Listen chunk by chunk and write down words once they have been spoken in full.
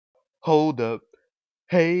Hold up.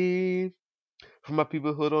 Hey, for my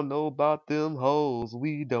people who don't know about them hoes,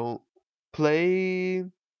 we don't play.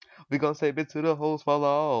 We gon' save it till the hoes fall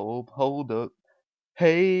off. Hold up.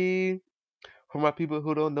 Hey, for my people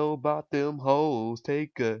who don't know about them hoes,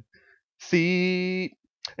 take a seat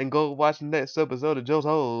and go watch the next episode of Joe's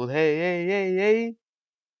Hoes. Hey, hey, hey, hey.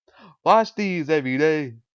 Watch these every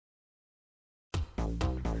day.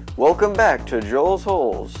 Welcome back to Joel's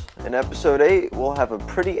Holes. In episode 8, we'll have a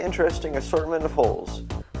pretty interesting assortment of holes,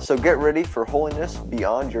 so get ready for holiness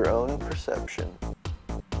beyond your own perception.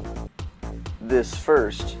 This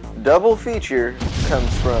first double feature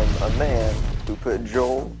comes from a man who put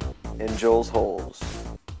Joel in Joel's Holes.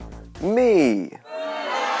 Me!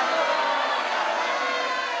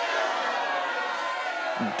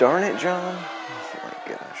 Darn it, John. Oh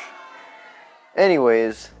my gosh.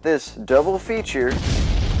 Anyways, this double feature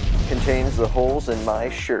contains the holes in my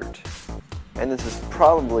shirt. And this is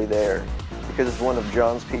probably there because one of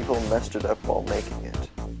John's people messed it up while making it.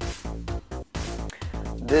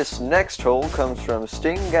 This next hole comes from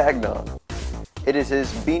Gagnon. It is his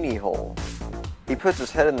beanie hole. He puts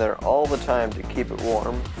his head in there all the time to keep it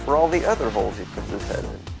warm for all the other holes he puts his head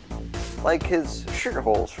in. Like his shirt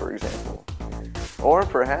holes, for example. Or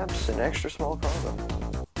perhaps an extra small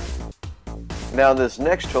condom. Now this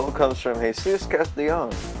next hole comes from Jesus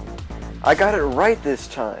Castellion. I got it right this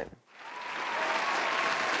time.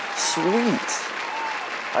 Sweet!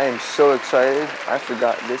 I am so excited, I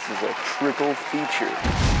forgot this is a triple feature.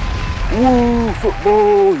 Woo!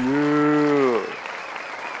 Football! Yeah!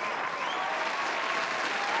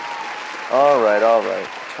 Alright.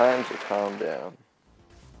 Time to calm down.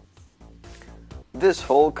 This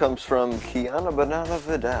hole comes from Kiana Banana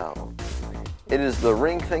Vidal. It is the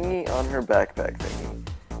ring thingy on her backpack thingy.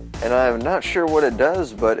 And I'm not sure what it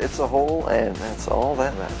does, but it's a hole, and that's all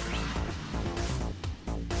that matters.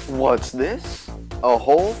 What's this? A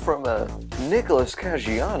hole from a Nicholas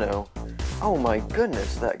Caggiano? Oh my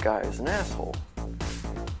goodness, that guy is an asshole.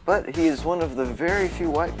 But he is one of the very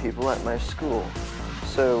few white people at my school.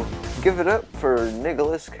 So, give it up for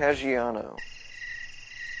Nicholas Caggiano.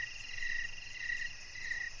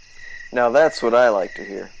 Now that's what I like to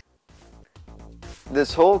hear.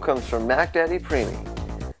 This hole comes from Mac Daddy Primy.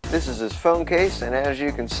 This is his phone case, and as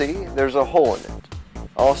you can see, there's a hole in it.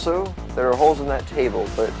 Also, there are holes in that table,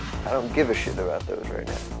 but I don't give a shit about those right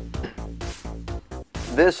now.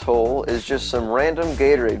 This hole is just some random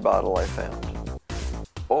Gatorade bottle I found.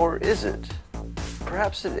 Or is it?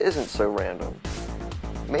 Perhaps it isn't so random.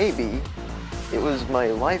 Maybe it was my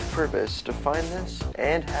life purpose to find this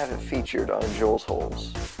and have it featured on Joel's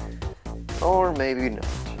Holes. Or maybe not.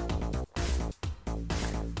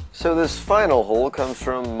 So this final hole comes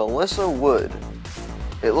from Melissa Wood.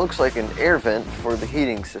 It looks like an air vent for the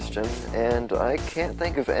heating system, and I can't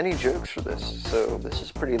think of any jokes for this, so this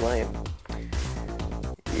is pretty lame.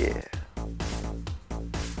 Yeah.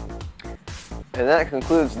 And that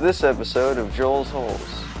concludes this episode of Joel's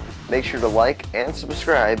Holes. Make sure to like and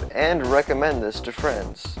subscribe and recommend this to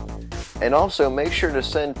friends. And also make sure to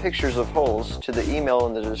send pictures of holes to the email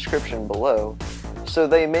in the description below, so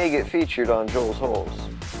they may get featured on Joel's Holes.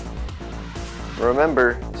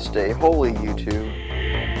 Remember, stay holy, you two.